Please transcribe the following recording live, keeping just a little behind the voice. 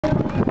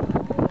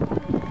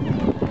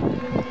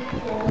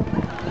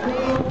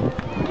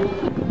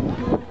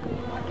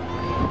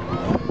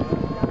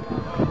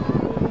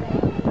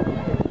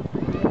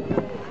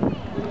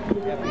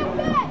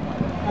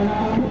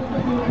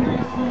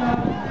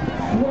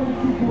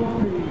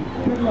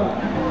good luck.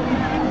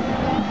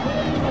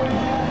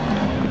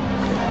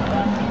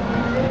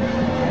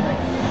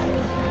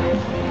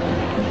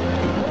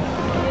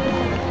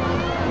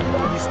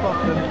 You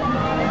spot them.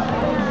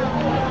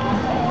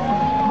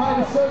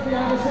 Sophie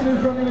Anderson,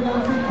 who's running with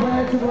Alison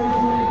Clare to raise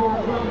money for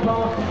her grandpa,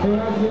 who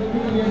has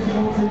leukemia. She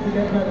wants him to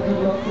get better.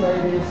 Good luck,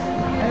 ladies.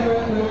 Emma,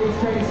 Louise,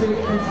 Casey,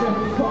 and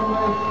Stephanie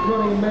Conway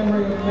running in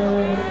memory of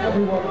Mary and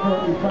everyone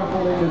currently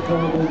battling this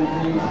horrible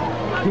disease.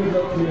 Good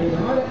luck to you.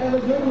 Hi to Ella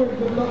Goodwin.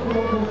 Good luck from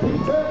Uncle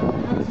Peter,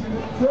 and to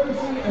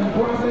Tracy and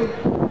Bradley.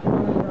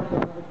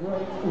 Have a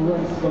great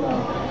race for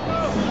that.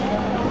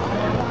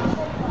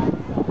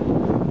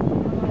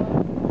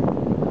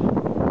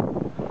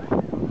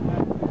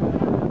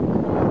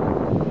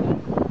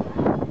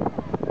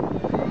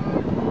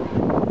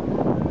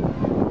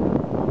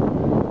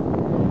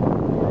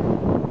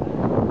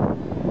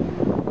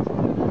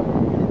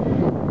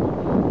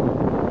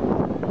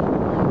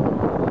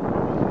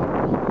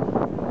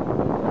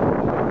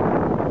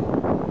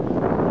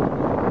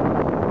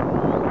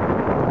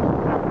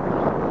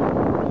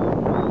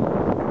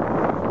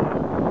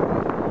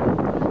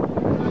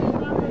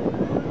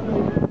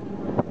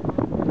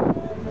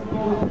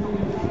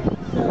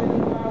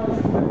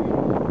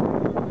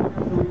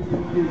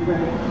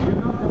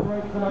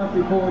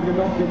 Before you're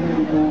not getting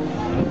any more.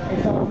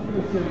 It's our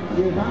tradition.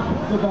 You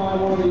have to buy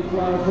one of these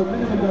flowers for a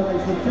minimum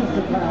donation of just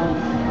 £1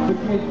 to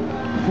give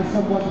to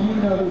someone you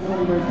know who's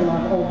running Race for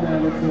Life on their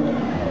return.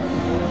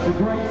 It's a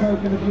great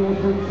token of your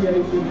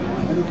appreciation,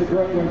 and it's a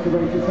great way to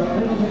raise just a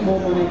little bit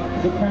more money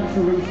for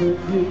Cancer Research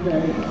UK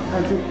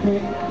and to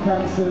kick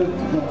cancer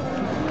off.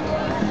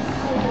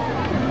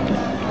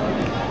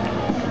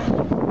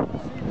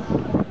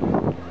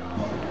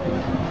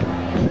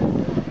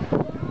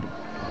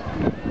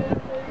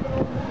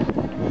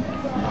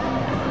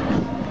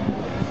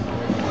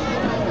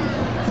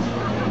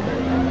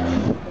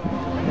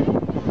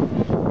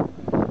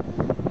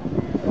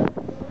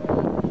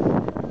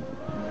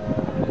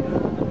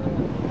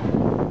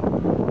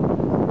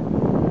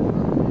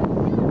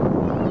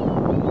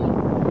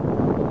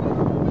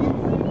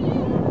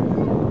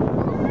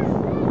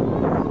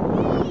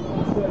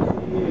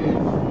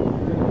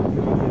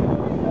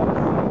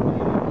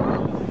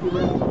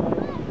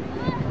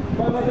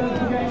 Don't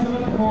forget to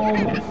look for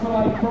Race for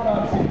Life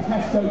products in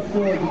Tesco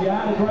stores. If you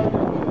had a great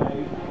day today,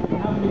 you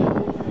haven't been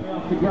fortunate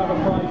enough to grab a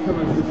prize from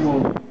us this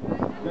morning,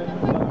 then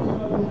go to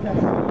local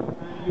Tesco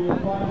and you will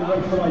find the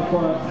Race for Life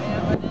products.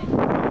 If you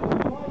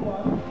buy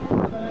one,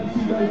 the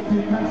donation goes to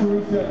Cancer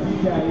Research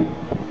UK.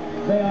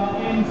 They are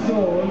in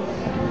stores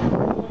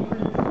all the way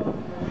through this month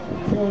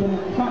till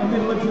kind of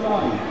middle of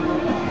July.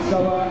 So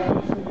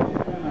make sure you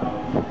check them out.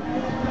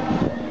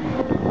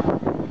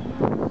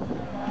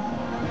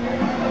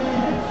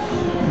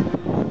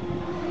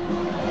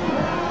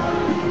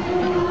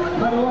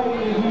 By the way,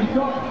 if you've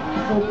got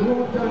or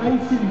brought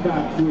donation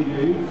bags with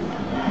you,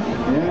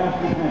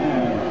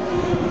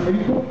 if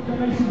you've brought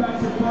donation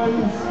bags of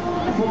clothes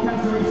for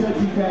Cancer Research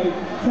UK,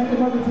 take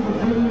them over to the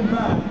blue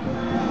bag.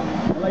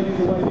 The ladies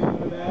are waiting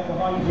over there,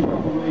 behind you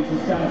probably, to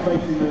stand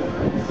facing the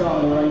start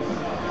of the race.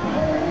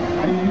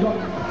 And if you've got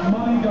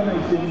money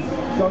donations,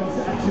 go and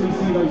actually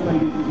see those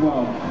ladies as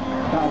well.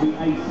 That'll be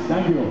ace.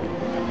 Thank you all.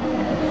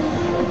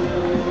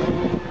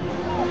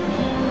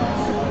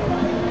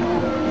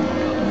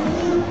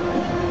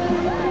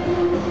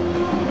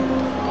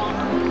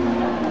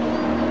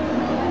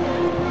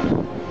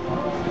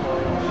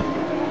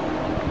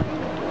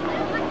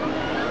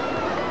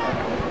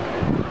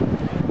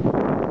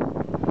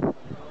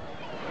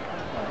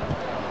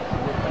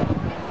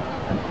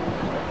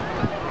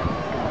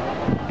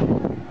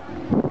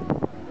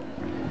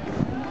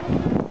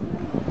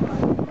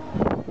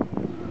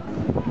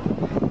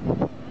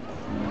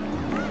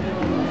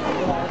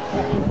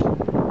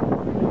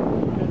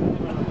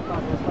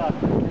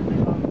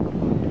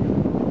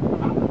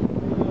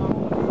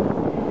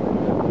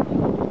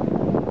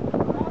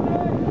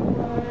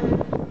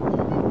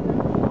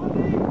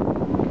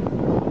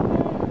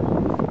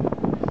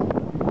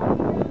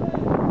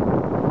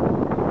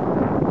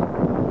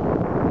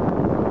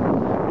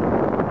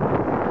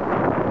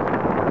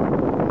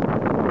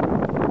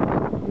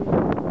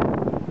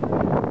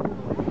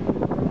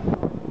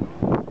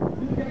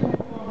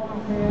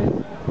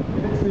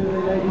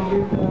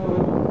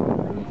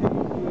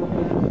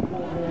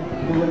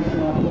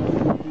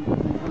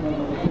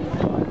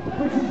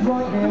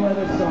 Right here where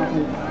they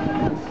started,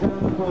 stand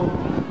from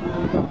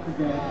and back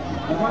again.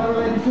 And by the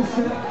way, ladies, just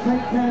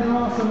take care, there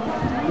are some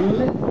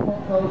little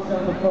potholes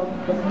down the front,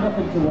 but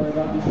nothing to worry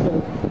about.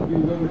 You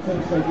will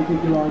return safely,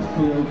 keep your eyes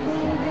peeled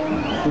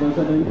for those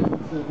uneven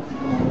surfaces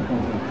along the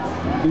front.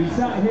 So you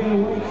sat here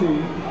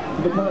waiting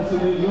for the person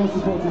that you're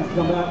supporting to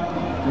come back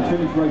and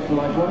finish Race for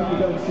Life. Why don't you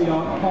go and see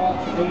our Park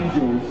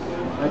Angels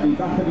at the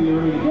back of the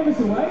arena? Give us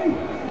a wave!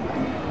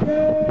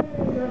 Yay!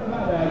 They're at the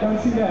back there. Go and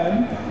see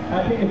them.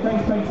 Get your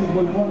face painted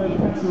with one of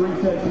Cancer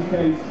Research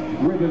UK's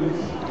ribbons,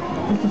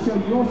 just to show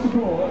your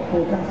support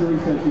for Cancer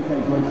Research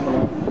UK's Race for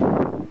Life.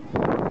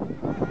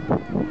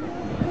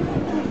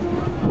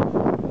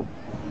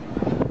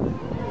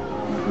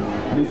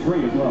 it's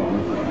free as well.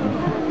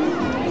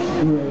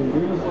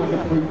 It was like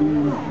a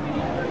preview.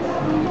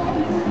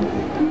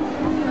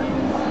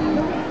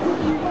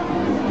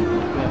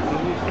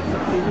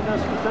 Ja,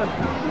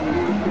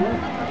 to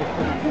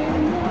jest